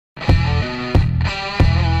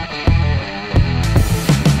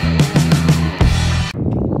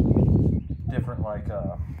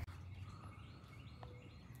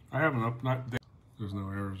I haven't up. Not there's no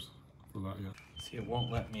errors for that yet. See, it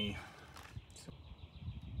won't let me.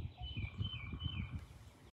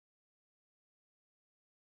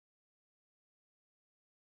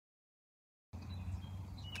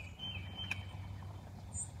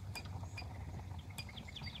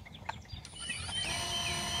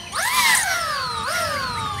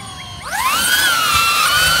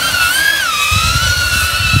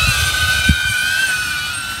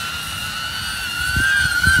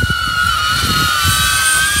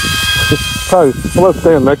 Probably, I'm gonna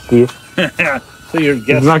stand next to you. So you're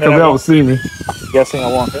guessing He's not gonna be able to see me. Guessing I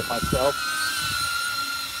won't hit myself.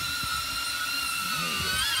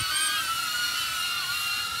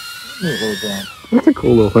 That's a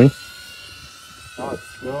cool little thing. Oh, it's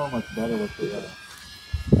so much better with the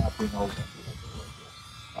not being open.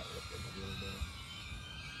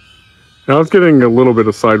 I was getting a little bit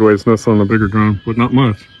of sidewaysness on the bigger drone, but not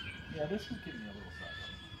much. Yeah, this is giving me a little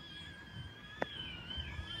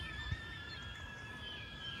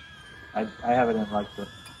sideways. I have it in like the.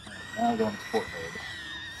 Now I'm going sport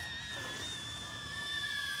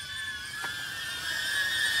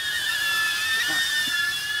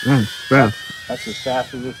mode. Fast. That's as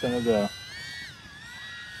fast as it's gonna go.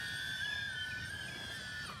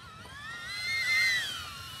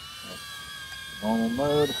 Normal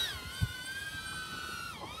mode.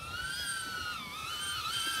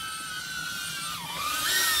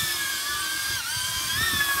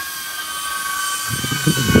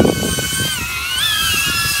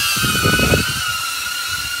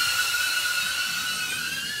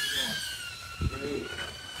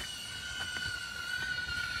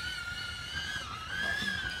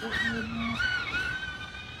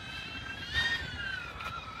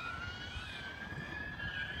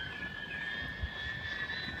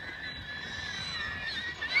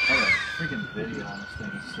 Freaking video on this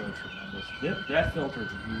thing is so tremendous. That filter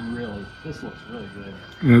is really, this looks really good.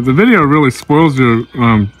 Yeah, the video really spoils you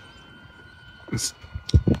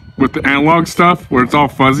with the analog stuff where it's all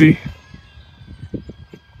fuzzy.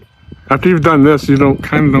 After you've done this, you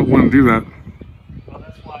kind of don't want to do that. Well,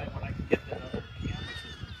 that's why when I can get that other camera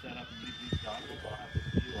system set up and use these goggles, I'll have this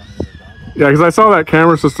view on the other goggles. Yeah, because I saw that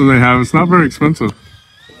camera system they have. It's not very expensive. Well,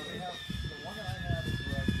 they have, the one that I have is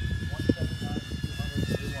like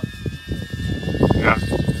 179, 200, Yeah.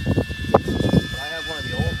 But I have one of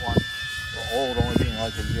the old ones. Well, old, only being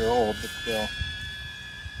like a year old, but still.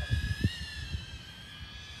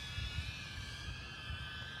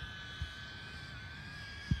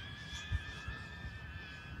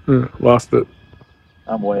 Lost it.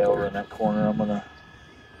 I'm way over in that corner. I'm gonna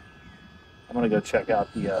go check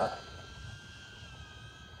out the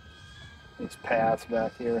these paths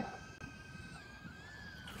back here.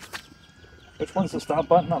 Which one's the stop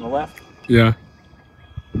button on the left? Yeah.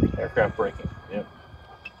 Aircraft braking. Yep.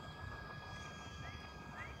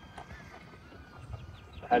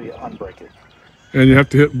 How do you unbrake it? And you have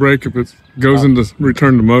to hit brake if it goes into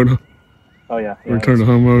return to mode. Oh yeah. Return to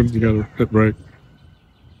home mode. You gotta hit brake.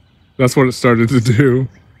 That's what it started to do.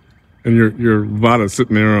 And your Avata's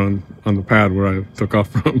sitting there on the pad where I took off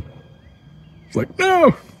from. It's like,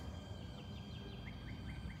 no!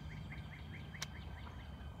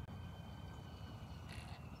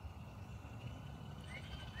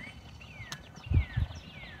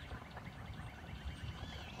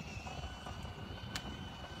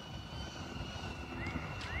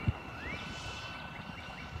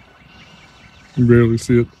 You barely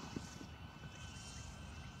see it.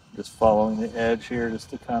 Just following the edge here just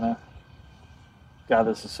to kind of... God,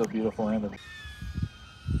 this is so beautiful. Yeah,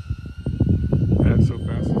 it's so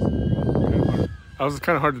fast. That was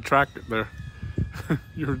kind of hard to track it there.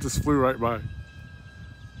 You just flew right by.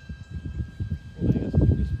 Well, I guess we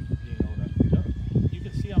just being able to... You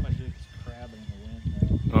can see how much it's crabbing in the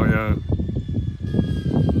wind now. Oh,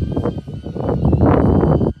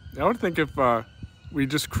 yeah. I would think if we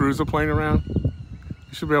just cruise a plane around,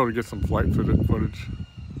 you should be able to get some flight footage.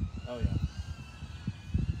 Oh, yeah.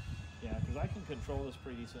 Yeah, because I can control this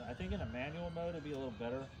pretty decent. I think in a manual mode it'd be a little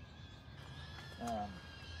better. I don't know.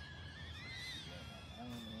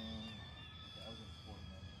 That was in sport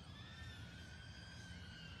mode.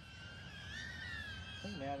 I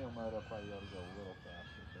think manual mode I'll probably be able to go a little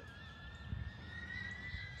faster.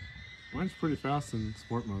 But... Mine's pretty fast in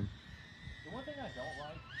sport mode. The one thing I don't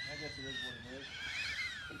like, I guess it is what it is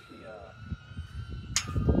the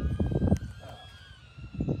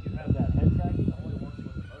you have that head tracking only works with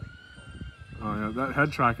the motion control. Oh yeah, that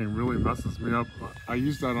head tracking really messes me up. I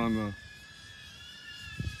use that on the...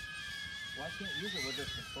 Well, I can't use it with this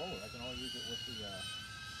controller. I can only use it with the...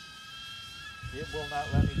 It will not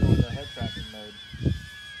let me go into head tracking mode.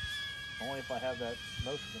 Only if I have that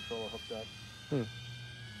motion controller hooked up.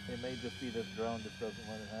 It may just be this drone just doesn't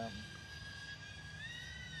let it happen.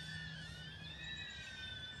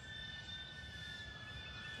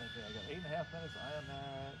 Okay, I got 8.5 minutes. I am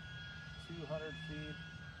at 200 feet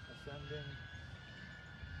ascending.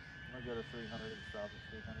 I'm gonna go to 300 and stop at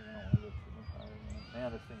 300. I don't want to go too much higher than that.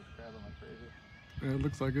 Man, this thing's crabbing like crazy. Yeah, it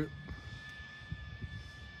looks like it.